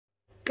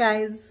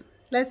Guys,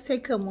 let's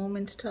take a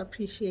moment to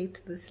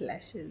appreciate the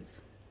lashes.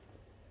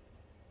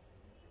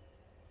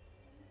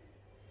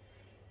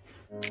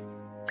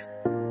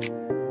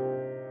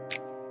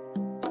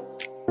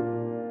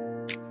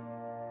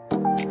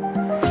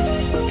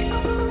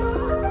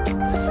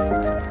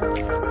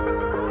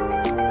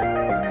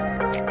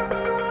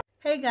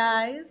 Hey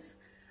guys,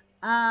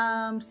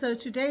 so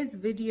today's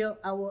video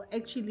I will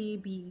actually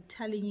be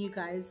telling you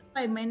guys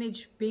how I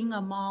manage being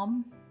a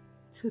mom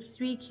to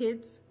 3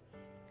 kids,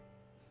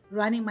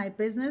 running my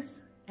business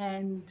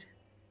and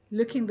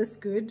looking this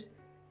good,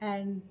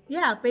 and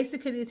yeah,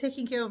 basically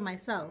taking care of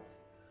myself.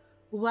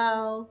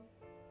 Well,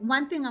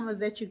 one thing I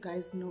must let you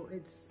guys know,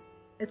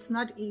 it's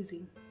not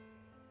easy.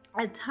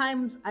 At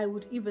times I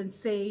would even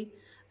say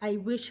I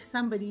wish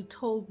somebody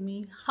told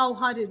me how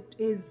hard it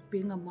is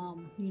being a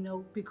mom,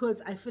 because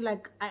I feel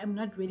like I am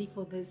not ready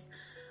for this.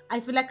 I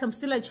feel like I'm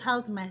still a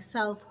child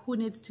myself who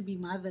needs to be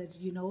mothered.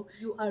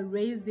 You are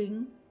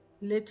raising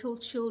little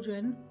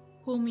children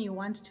whom you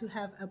want to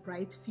have a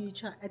bright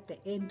future at the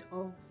end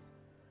of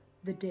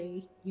the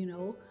day,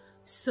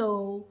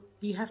 so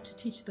you have to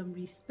teach them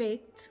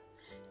respect,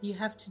 you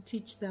have to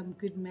teach them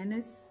good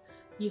manners,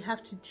 you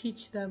have to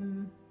teach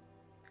them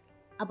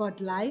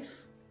about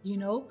life.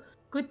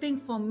 Good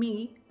thing for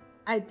me,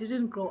 I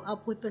didn't grow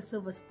up with a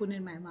silver spoon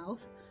in my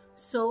mouth,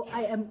 so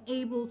I am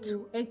able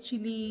to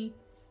actually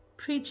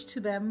preach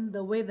to them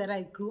the way that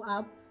I grew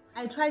up.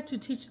 I try to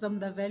teach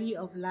them the value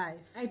of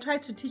life. I try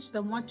to teach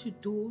them what to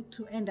do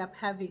to end up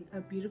having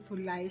a beautiful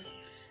life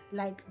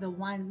like the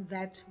one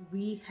that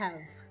we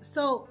have.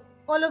 So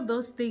all of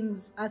those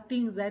things are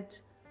things that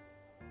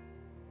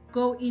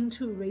go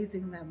into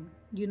raising them.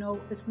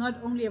 It's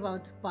not only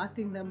about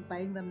bathing them,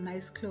 buying them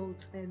nice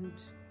clothes and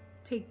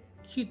take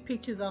cute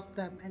pictures of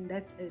them and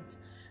that's it.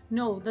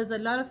 No, there's a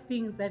lot of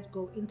things that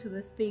go into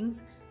these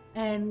things,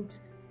 and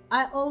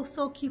I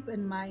also keep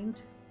in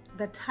mind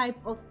the type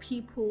of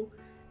people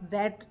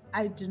that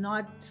I do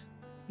not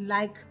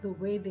like the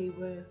way they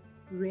were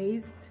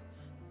raised,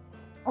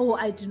 or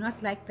I do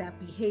not like their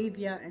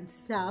behavior and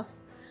stuff.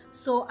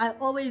 So I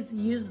always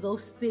use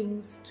those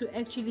things to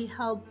actually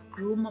help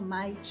groom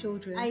my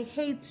children. I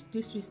hate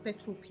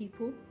disrespectful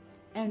people,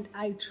 and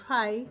I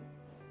try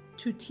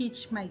to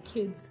teach my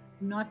kids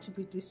not to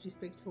be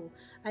disrespectful.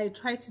 I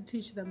try to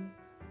teach them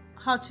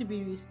how to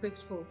be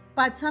respectful.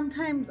 But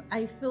sometimes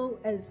I feel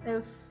as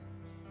if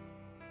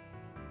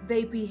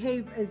they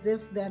behave as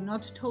if they're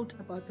not taught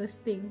about these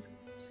things.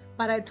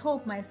 But I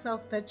told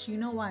myself that, you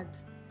know what,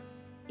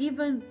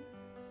 even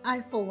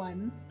I, for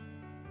one,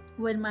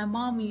 when my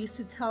mom used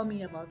to tell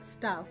me about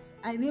stuff,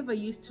 I never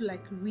used to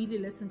really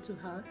listen to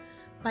her.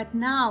 But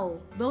now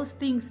those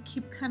things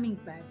keep coming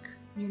back,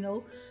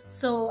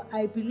 so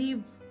I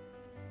believe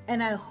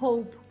and I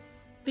hope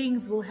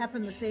things will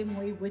happen the same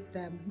way with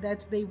them,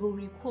 that they will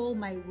recall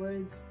my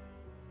words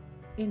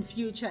in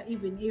future,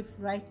 even if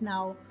right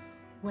now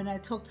when I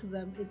talk to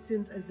them it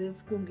seems as if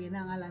those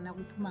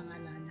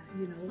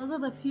are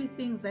the few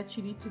things that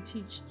you need to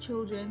teach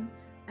children.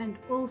 And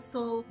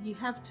also you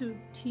have to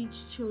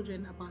teach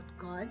children about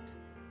God,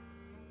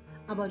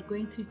 about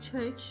going to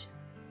church,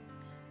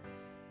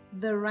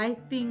 the right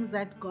things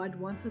that God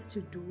wants us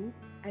to do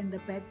and the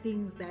bad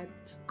things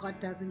that God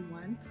doesn't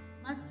want.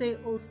 I must say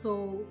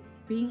also,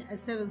 being a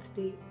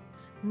Seventh-day,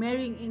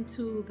 marrying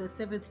into the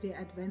Seventh-day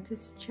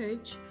Adventist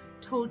church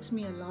taught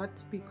me a lot,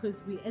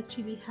 because we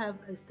actually have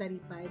a study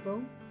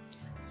Bible,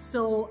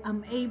 so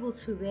I'm able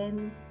to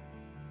then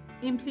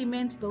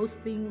implement those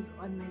things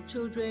on my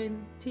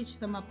children, teach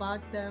them about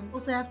them.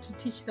 Also have to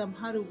teach them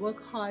how to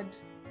work hard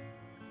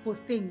for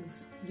things.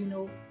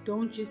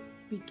 Don't just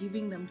be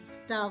giving them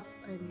stuff,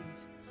 and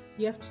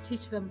you have to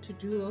teach them to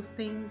do those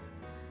things,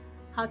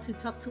 how to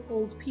talk to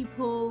old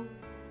people.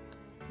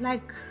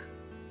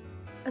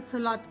 It's a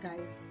lot,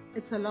 guys.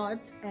 It's a lot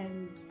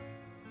and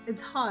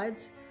it's hard,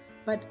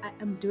 but I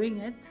am doing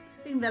it.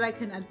 The thing that I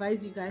can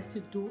advise you guys to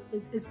do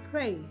is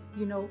pray.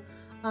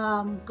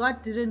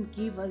 God didn't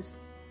give us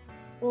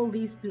all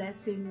these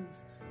blessings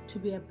to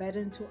be a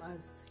burden to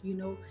us.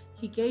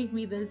 He gave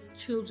me these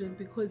children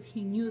because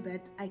he knew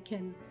that I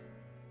can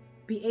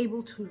be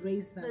able to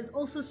raise them. There's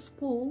also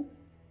school.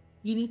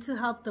 You need to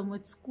help them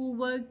with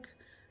schoolwork.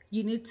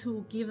 You need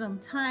to give them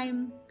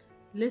time,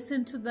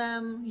 listen to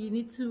them, you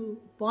need to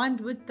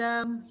bond with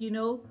them,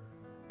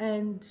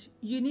 and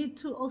you need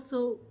to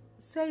also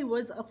say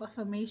words of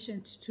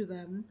affirmation to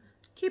them.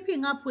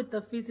 Keeping up with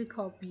the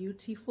physical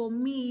beauty, for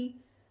me,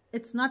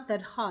 it's not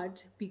that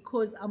hard,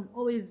 because I'm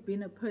always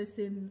been a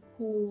person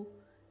who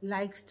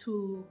likes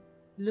to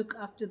look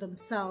after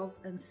themselves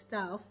and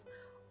stuff.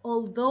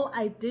 Although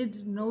I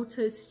did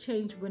notice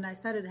change when I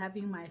started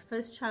having my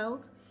first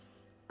child.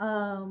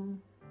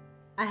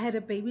 I had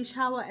a baby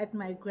shower at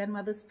my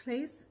grandmother's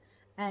place,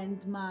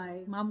 and my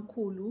mom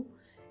Kulu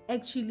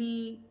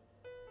actually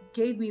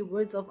gave me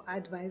words of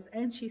advice,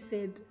 and she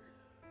said,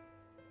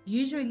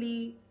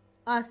 usually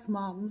us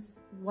moms,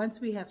 once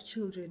we have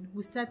children,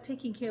 we start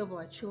taking care of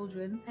our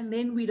children, and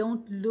then we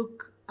don't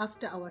look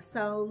after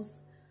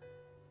ourselves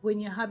when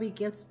your hubby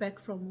gets back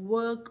from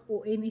work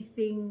or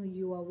anything,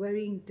 you are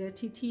wearing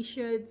dirty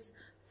t-shirts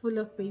full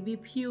of baby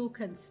puke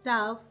and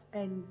stuff,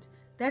 and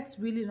that's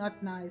really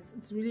not nice.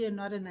 It's really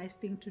not a nice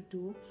thing to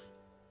do.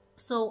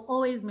 So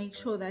always make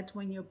sure that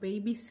when your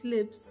baby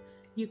sleeps,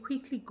 you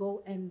quickly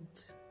go and,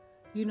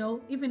 you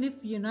know, even if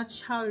you're not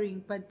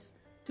showering, but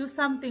do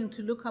something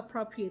to look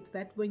appropriate,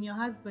 that when your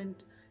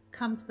husband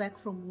comes back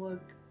from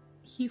work,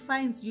 he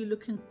finds you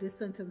looking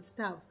decent and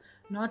stuff,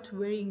 not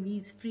wearing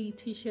these free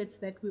t-shirts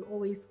that we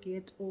always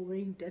get, or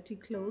wearing dirty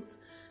clothes.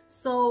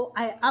 So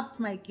I upped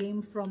my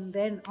game from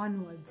then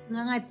onwards.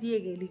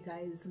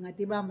 Guys,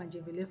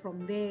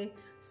 from there.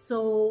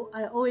 So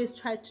I always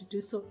try to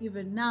do so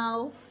even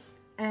now,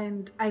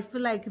 and I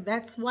feel like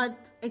that's what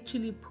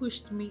actually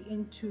pushed me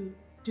into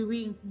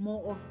doing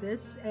more of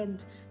this.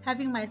 And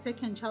having my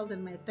second child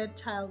and my third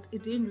child,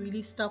 it didn't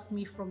really stop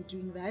me from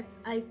doing that.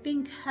 I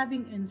think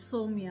having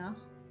insomnia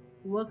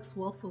works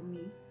well for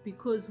me,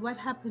 because what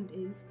happened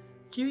is,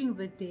 during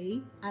the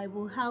day I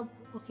will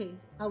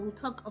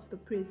talk of the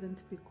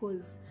present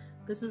because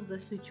this is the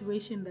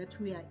situation that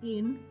we are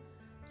in.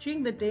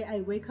 During the day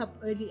I wake up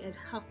early at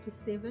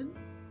 7:30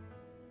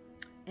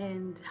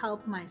 and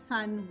help my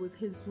son with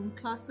his Zoom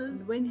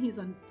classes. When he's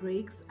on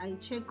breaks, I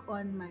check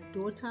on my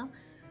daughter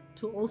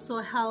to also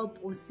help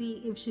or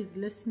see if she's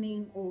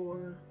listening,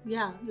 or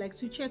like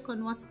to check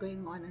on what's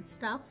going on and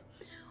stuff,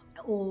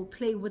 or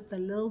play with the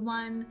little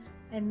one.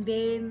 And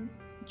then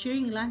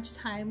during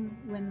lunchtime,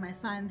 when my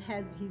son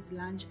has his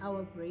lunch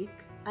hour break,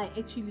 I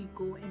actually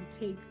go and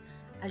take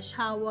a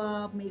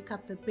shower, make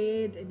up the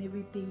bed and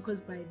everything,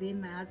 because by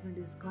then my husband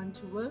is gone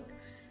to work.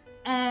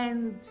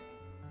 And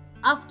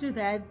after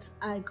that,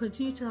 I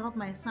continue to help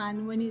my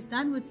son. When he's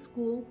done with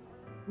school,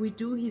 we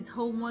do his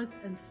homework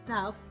and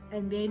stuff,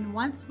 and then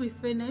once we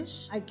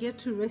finish, I get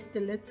to rest a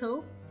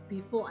little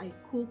before I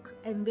cook.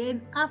 And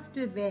then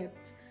after that,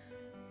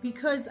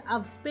 because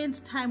I've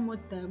spent time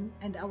with them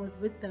and I was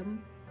with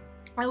them,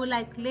 I would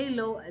like lay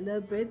low a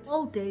little bit.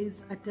 All days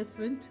are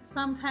different.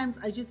 Sometimes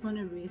I just want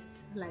to rest,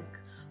 like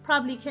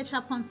probably catch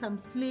up on some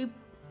sleep,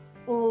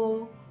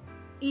 or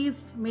if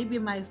maybe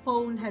my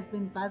phone has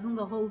been buzzing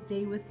the whole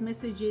day with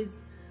messages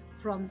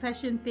from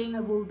fashion things, I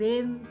will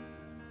then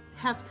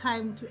have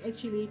time to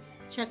actually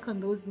check on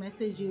those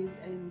messages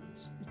and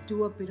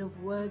do a bit of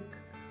work.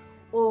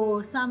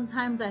 Or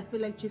sometimes I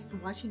feel like just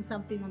watching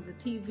something on the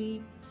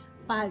TV.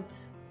 But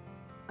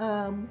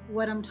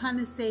what I'm trying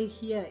to say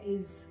here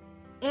is,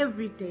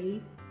 every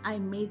day I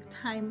make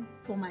time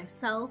for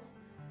myself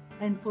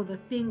and for the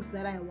things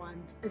that I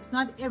want. It's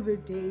not every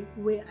day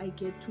where I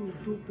get to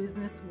do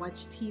business,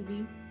 watch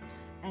TV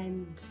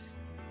and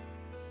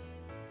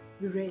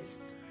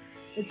rest.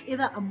 It's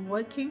either I'm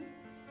working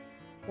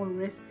or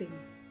resting.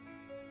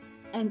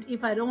 And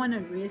if I don't want to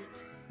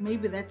rest,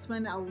 maybe that's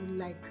when I will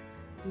like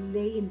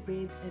lay in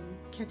bed and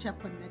catch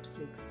up on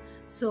Netflix.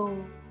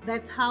 So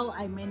that's how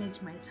I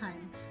manage my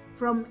time.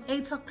 From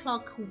 8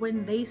 o'clock,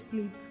 when they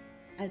sleep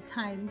at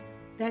times,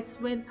 that's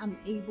when I'm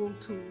able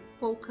to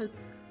focus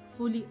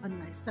fully on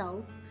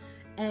myself.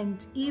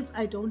 And if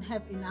I don't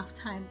have enough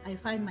time, I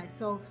find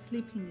myself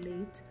sleeping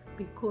late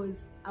because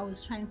I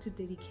was trying to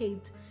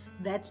dedicate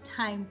that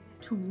time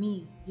to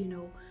me, you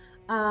know.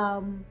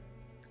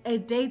 A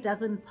day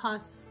doesn't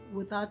pass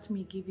without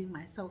me giving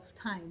myself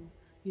time,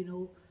 you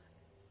know.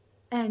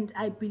 And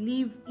I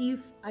believe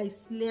if I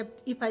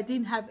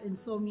didn't have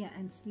insomnia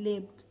and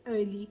slept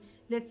early,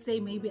 let's say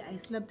maybe I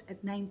slept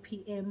at 9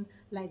 p.m.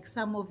 like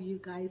some of you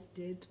guys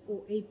did,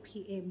 or 8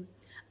 p.m.,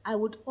 I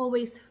would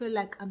always feel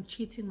like I'm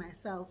cheating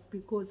myself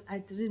because I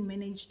didn't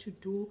manage to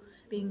do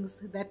things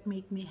that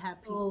make me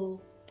happy.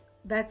 So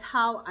that's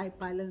how I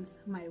balance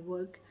my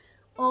work.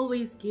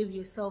 Always give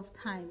yourself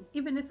time,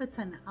 even if it's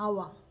an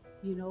hour,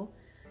 you know,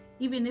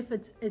 even if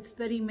it's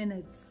 30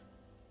 minutes.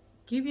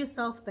 Give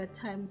yourself that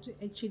time to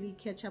actually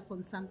catch up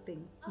on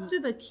something. After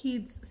the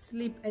kids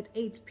sleep at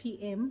 8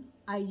 p.m.,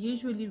 I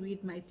usually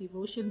read my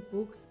devotion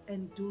books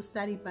and do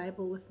study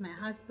Bible with my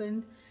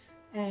husband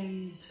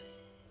and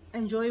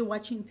enjoy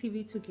watching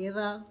TV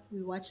together.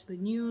 We watch the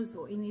news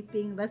or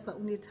anything. That's the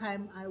only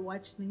time I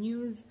watch the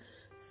news.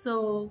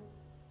 So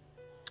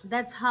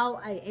that's how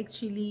I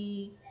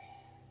actually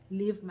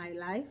live my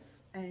life,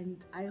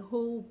 and I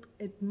hope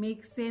it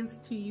makes sense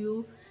to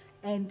you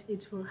and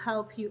it will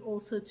help you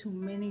also to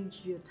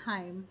manage your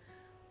time.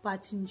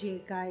 But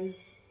nje guys,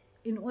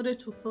 in order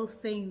to feel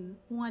sane,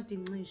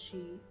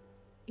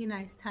 in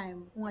nice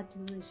time,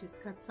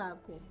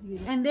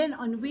 and then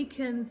on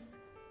weekends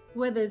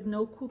where there's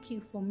no cooking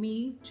for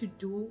me to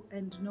do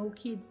and no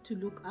kids to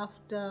look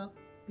after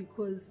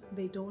because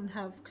they don't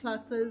have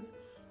classes,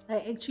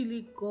 I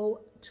actually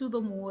go to the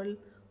mall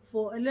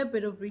for a little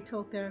bit of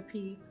retail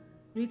therapy.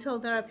 Retail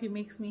therapy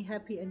makes me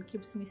happy and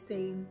keeps me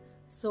sane.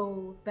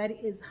 So that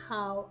is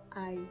how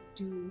I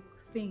do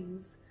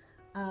things.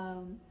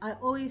 I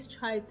always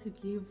try to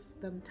give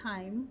them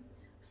time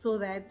so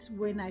that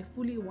when I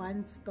fully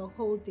want the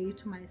whole day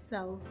to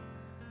myself,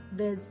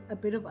 there's a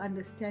bit of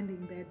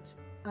understanding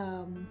that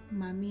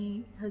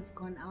mommy has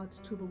gone out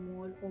to the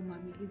mall or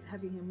mommy is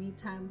having a me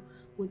time,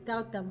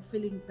 without them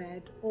feeling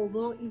bad.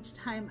 Although each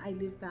time I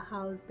leave the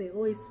house, they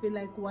always feel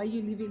like, why are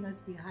you leaving us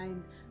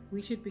behind?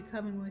 We should be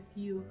coming with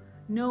you.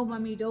 No,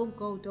 mommy, don't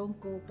go, don't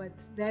go. But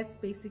that's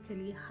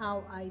basically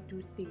how I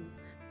do things.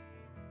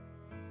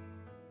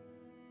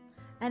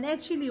 And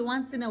actually,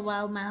 once in a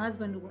while, my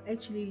husband will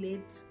actually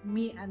let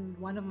me and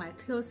one of my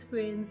close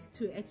friends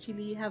to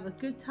actually have a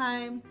good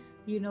time,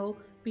 you know,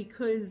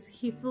 because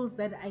he feels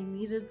that I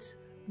need it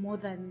more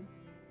than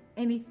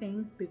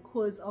anything,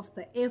 because of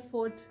the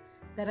effort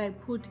that I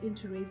put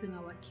into raising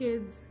our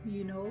kids,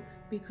 you know,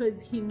 because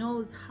he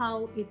knows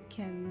how it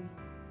can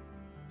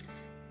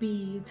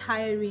be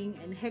tiring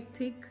and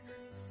hectic.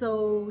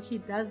 So he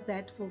does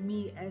that for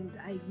me, and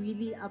I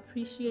really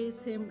appreciate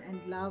him and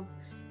love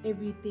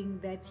everything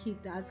that he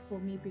does for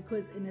me,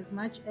 because in as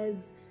much as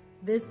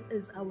this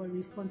is our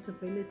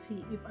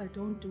responsibility, if I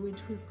don't do it,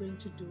 who's going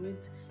to do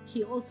it?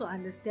 He also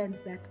understands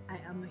that I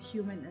am a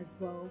human as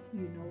well,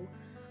 you know,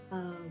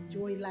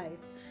 enjoy life.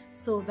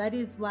 So that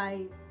is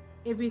why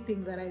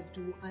everything that I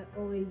do, I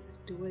always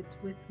do it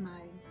with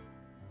my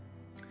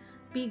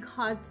big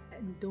heart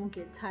and don't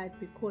get tired,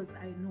 because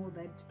I know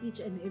that each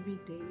and every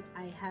day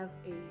I have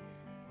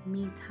a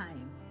me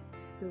time.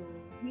 So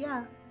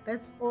yeah,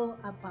 that's all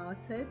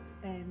about it,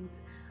 and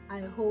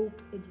I hope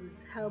it was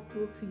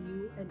helpful to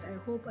you, and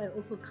I hope I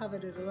also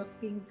covered a lot of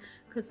things,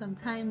 because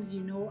sometimes,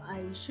 you know,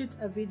 I shoot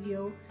a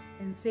video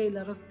and say a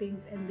lot of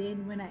things, and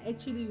then when I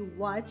actually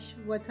watch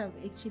what I've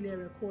actually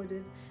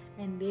recorded,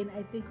 and then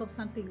I think of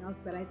something else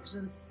that I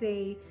didn't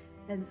say,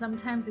 and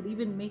sometimes it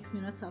even makes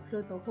me not to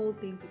upload the whole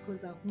thing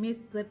because I've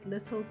missed that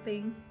little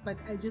thing. But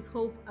I just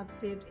hope I've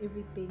said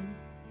everything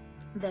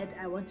that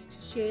I wanted to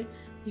share,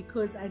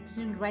 because I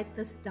didn't write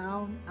this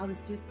down. I was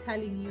just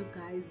telling you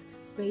guys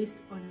based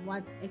on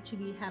what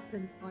actually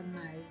happens on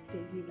my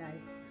daily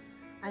life.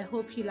 I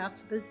hope you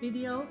loved this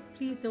video.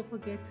 Please don't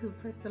forget to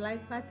press the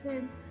like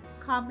button,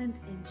 comment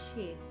and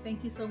share.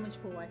 Thank you so much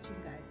for watching,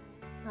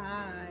 guys.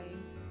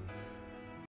 Bye.